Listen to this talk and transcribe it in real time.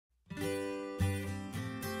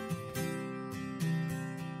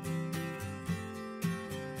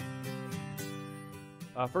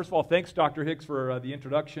First of all, thanks, Dr. Hicks, for the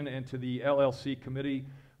introduction, and to the LLC committee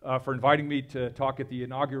for inviting me to talk at the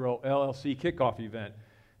inaugural LLC kickoff event.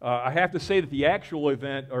 I have to say that the actual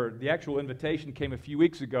event, or the actual invitation, came a few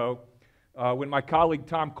weeks ago when my colleague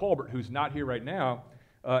Tom Colbert, who's not here right now,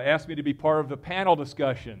 asked me to be part of the panel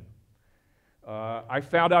discussion. I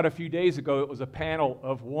found out a few days ago it was a panel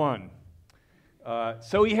of one.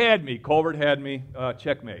 So he had me, Colbert had me,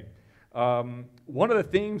 checkmate. One of the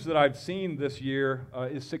themes that I've seen this year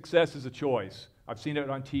is success is a choice. I've seen it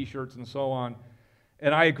on t-shirts and so on,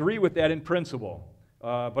 and I agree with that in principle.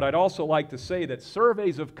 But I'd also like to say that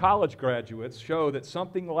surveys of college graduates show that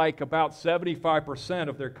something like about 75%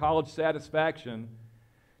 of their college satisfaction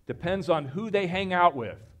depends on who they hang out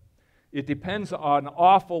with. It depends an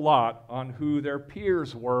awful lot on who their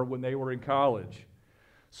peers were when they were in college.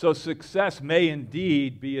 So success may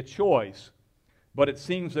indeed be a choice, but it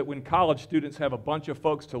seems that when college students have a bunch of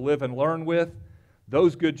folks to live and learn with,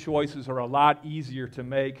 those good choices are a lot easier to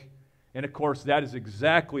make, and of course that is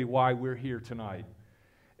exactly why we're here tonight.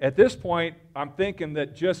 At this point, I'm thinking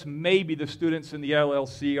that just maybe the students in the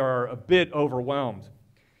LLC are a bit overwhelmed.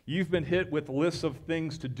 You've been hit with lists of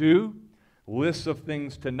things to do, lists of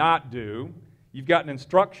things to not do. You've gotten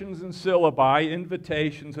instructions and syllabi,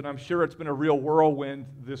 invitations, and I'm sure it's been a real whirlwind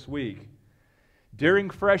this week. During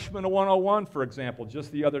Freshman 101, for example,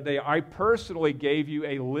 just the other day, I personally gave you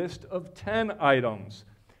a list of 10 items,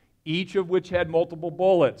 each of which had multiple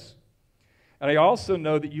bullets. And I also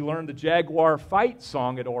know that you learned the Jaguar fight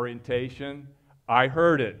song at orientation. I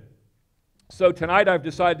heard it. So tonight I've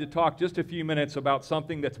decided to talk just a few minutes about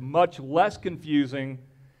something that's much less confusing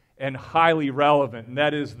and highly relevant, and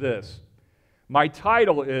that is this. My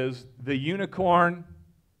title is The Unicorn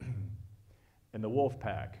and the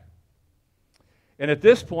Wolfpack. And at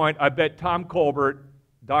this point, I bet Tom Colbert,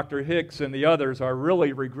 Dr. Hicks, and the others are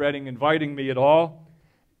really regretting inviting me at all,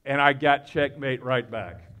 and I got checkmate right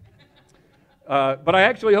back. But I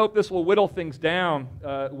actually hope this will whittle things down,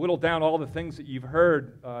 whittle down all the things that you've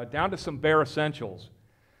heard, down to some bare essentials.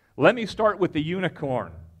 Let me start with the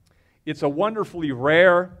unicorn. It's a wonderfully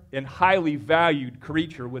rare and highly valued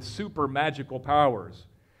creature with super magical powers.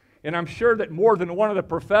 And I'm sure that more than one of the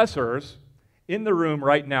professors in the room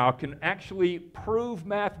right now can actually prove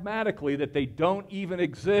mathematically that they don't even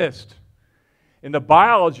exist. And the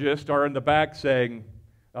biologists are in the back saying,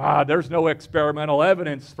 there's no experimental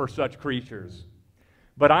evidence for such creatures.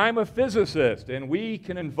 But I'm a physicist, and we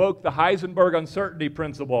can invoke the Heisenberg uncertainty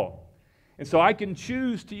principle. And so I can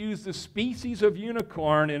choose to use the species of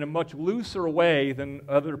unicorn in a much looser way than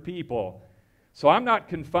other people. So I'm not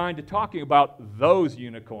confined to talking about those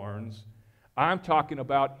unicorns. I'm talking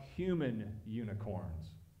about human unicorns.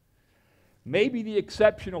 Maybe the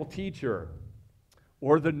exceptional teacher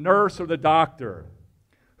or the nurse or the doctor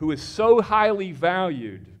who is so highly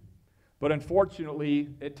valued, but unfortunately,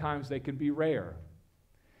 at times they can be rare.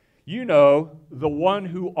 You know, the one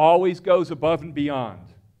who always goes above and beyond,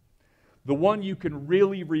 the one you can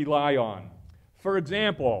really rely on. For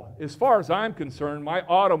example, as far as I'm concerned, my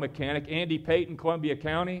auto mechanic, Andy Payton, Columbia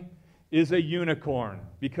County, is a unicorn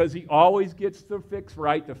because he always gets the fix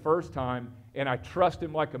right the first time, and I trust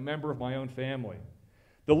him like a member of my own family.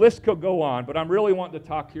 The list could go on, but I'm really wanting to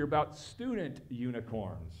talk here about student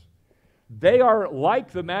unicorns. They are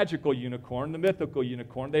like the magical unicorn, the mythical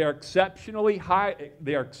unicorn. They are exceptionally high,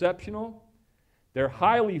 they are exceptional, they're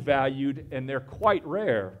highly valued, and they're quite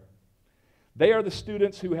rare. They are the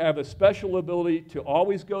students who have a special ability to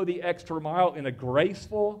always go the extra mile in a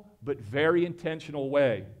graceful but very intentional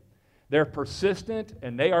way. They're persistent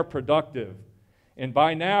and they are productive. And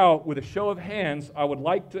by now, with a show of hands, I would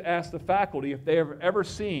like to ask the faculty if they have ever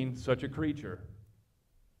seen such a creature.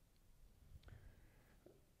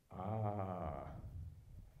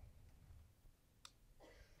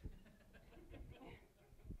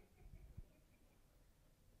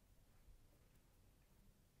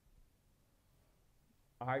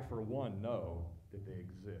 I, for one, know that they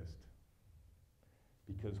exist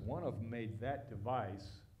because one of them made that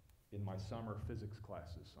device in my summer physics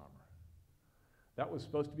class this summer. That was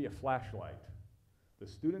supposed to be a flashlight. The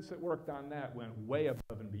students that worked on that went way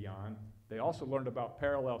above and beyond. They also learned about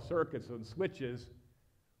parallel circuits and switches,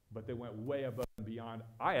 but they went way above and beyond.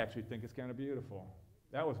 I actually think it's kind of beautiful.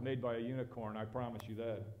 That was made by a unicorn, I promise you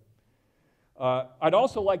that. I'd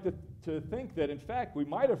also like to think that, in fact, we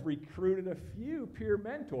might have recruited a few peer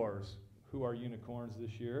mentors who are unicorns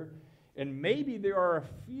this year, and maybe there are a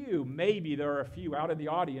few out in the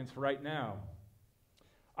audience right now.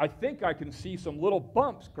 I think I can see some little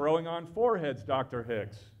bumps growing on foreheads, Dr.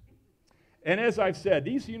 Hicks. And as I've said,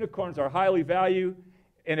 these unicorns are highly valued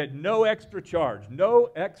and at no extra charge,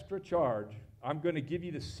 I'm going to give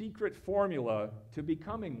you the secret formula to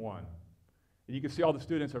becoming one. And you can see all the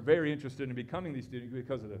students are very interested in becoming these students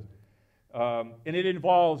because of this. And it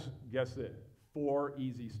involves, guess it, 4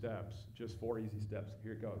 easy steps. Just 4 easy steps.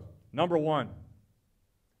 Here it goes. Number one,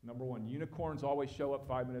 unicorns always show up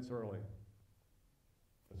 5 minutes early.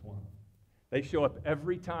 That's one. They show up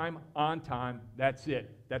every time, on time. That's it.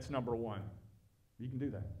 That's number one. You can do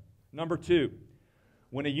that. Number 2,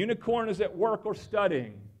 when a unicorn is at work or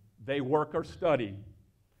studying, they work or study.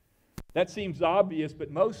 That seems obvious,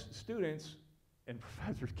 but most students and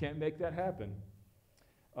professors can't make that happen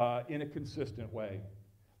in a consistent way.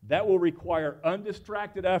 That will require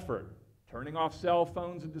undistracted effort, turning off cell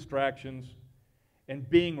phones and distractions, and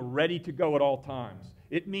being ready to go at all times.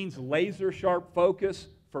 It means laser-sharp focus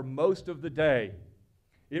for most of the day.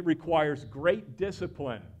 It requires great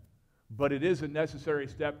discipline, but it is a necessary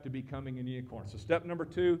step to becoming a unicorn. So step number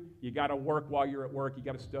 2, you got to work while you're at work. You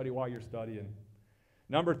got to study while you're studying.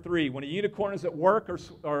 Number 3, when a unicorn is at work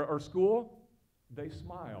or school, they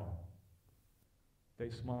smile. They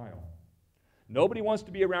smile. Nobody wants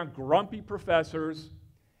to be around grumpy professors,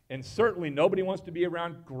 and certainly nobody wants to be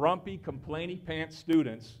around grumpy, complainy pants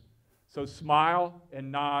students. So smile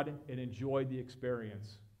and nod and enjoy the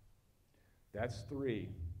experience. That's 3.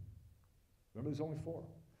 Remember, there's only 4.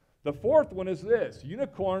 The 4th one is this.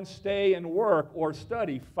 Unicorns stay and work or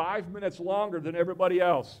study 5 minutes longer than everybody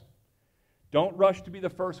else. Don't rush to be the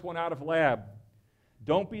first one out of lab.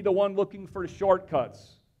 Don't be the one looking for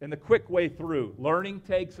shortcuts and the quick way through. Learning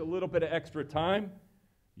takes a little bit of extra time.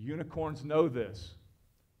 Unicorns know this.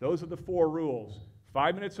 Those are the 4 rules.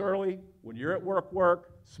 5 minutes early, when you're at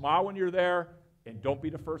work, smile when you're there, and don't be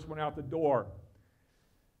the first one out the door.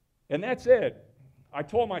 And that's it. I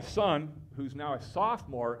told my son, who's now a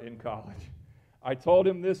sophomore in college, I told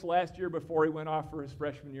him this last year before he went off for his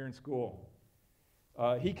freshman year in school.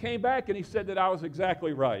 He came back and he said that I was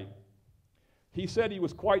exactly right. He said he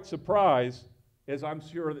was quite surprised, as I'm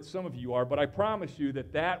sure that some of you are, but I promise you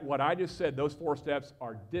that what I just said, those 4 steps,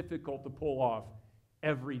 are difficult to pull off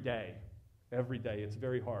every day. Every day. It's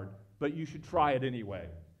very hard. But you should try it anyway.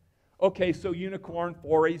 Okay, so unicorn,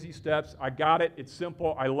 4 easy steps. I got it. It's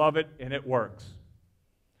simple. I love it, and it works.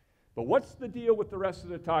 But what's the deal with the rest of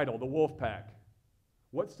the title, the Wolfpack?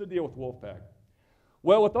 What's the deal with Wolfpack?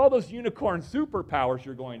 Well, with all those unicorn superpowers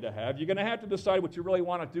you're going to have, you're going to have to decide what you really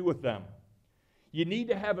want to do with them. You need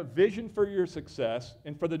to have a vision for your success,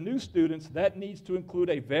 and for the new students, that needs to include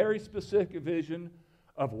a very specific vision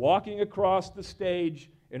of walking across the stage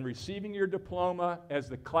and receiving your diploma as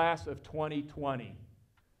the class of 2020.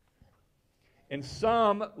 And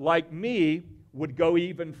some, like me, would go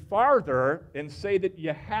even farther and say that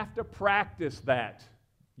you have to practice that.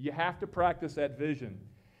 You have to practice that vision.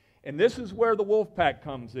 And this is where the Wolfpack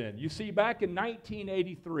comes in. You see, back in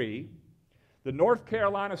 1983, the North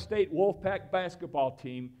Carolina State Wolfpack basketball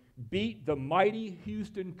team beat the mighty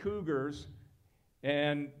Houston Cougars,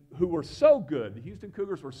 and who were so good. The Houston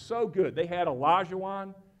Cougars were so good. They had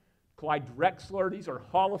Olajuwon, Clyde Drexler. These are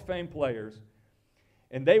Hall of Fame players.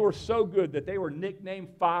 And they were so good that they were nicknamed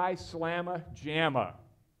Phi Slamma Jamma.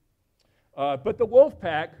 But the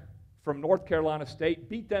Wolfpack from North Carolina State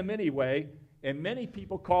beat them anyway, and many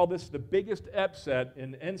people call this the biggest upset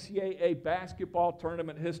in NCAA basketball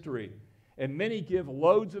tournament history. And many give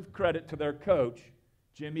loads of credit to their coach,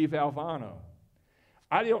 Jimmy Valvano.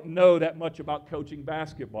 I don't know that much about coaching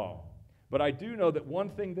basketball, but I do know that one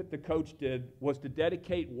thing that the coach did was to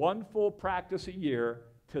dedicate 1 full practice a year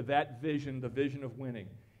to that vision, the vision of winning.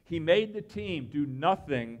 He made the team do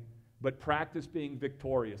nothing but practice being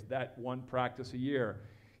victorious, that 1 practice a year.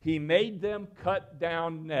 He made them cut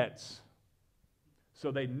down nets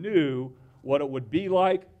so they knew what it would be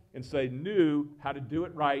like, and so they knew how to do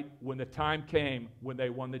it right when the time came when they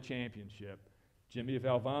won the championship. Jimmy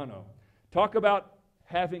Valvano. Talk about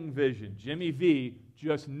having vision. Jimmy V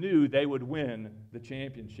just knew they would win the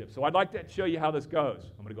championship. So I'd like to show you how this goes.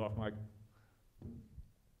 I'm going to go off mic.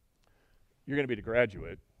 You're going to be the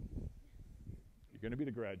graduate. You're going to be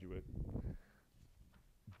the graduate.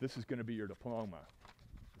 This is going to be your diploma.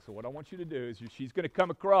 So what I want you to do is she's going to come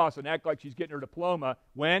across and act like she's getting her diploma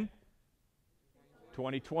when?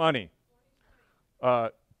 2020.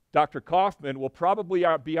 Dr. Kaufman will probably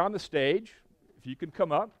be on the stage, if you can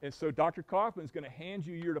come up. And so Dr. Kaufman is going to hand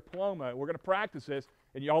you your diploma. We're going to practice this,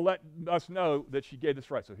 and y'all let us know that she gave this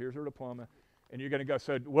right. So here's her diploma. And you're going to go,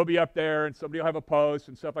 so we'll be up there, and somebody will have a post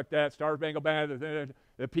and stuff like that. Star Spangled Banner.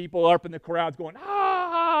 The people up in the crowd's going,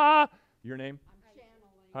 ah! Your name? I'm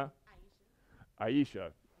channeling. Huh?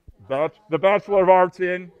 Aisha. The Bachelor of Arts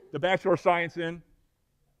in, the Bachelor of Science in.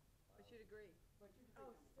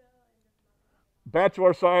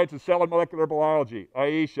 Bachelor of Science in Cell and Molecular Biology,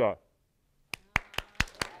 Aisha.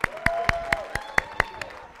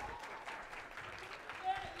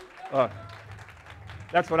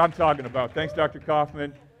 That's what I'm talking about. Thanks, Dr.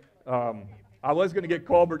 Kaufman. I was going to get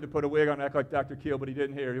Colbert to put a wig on and act like Dr. Keel, but he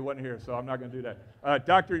didn't here. He wasn't here, so I'm not going to do that.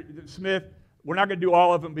 Dr. Smith, we're not going to do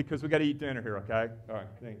all of them because we got to eat dinner here, okay? All right,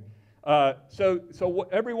 thank you. So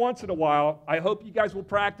every once in a while, I hope you guys will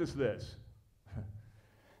practice this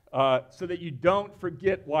so that you don't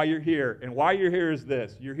forget why you're here. And why you're here is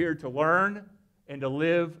this. You're here to learn and to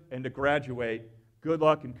live and to graduate. Good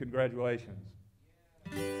luck and congratulations.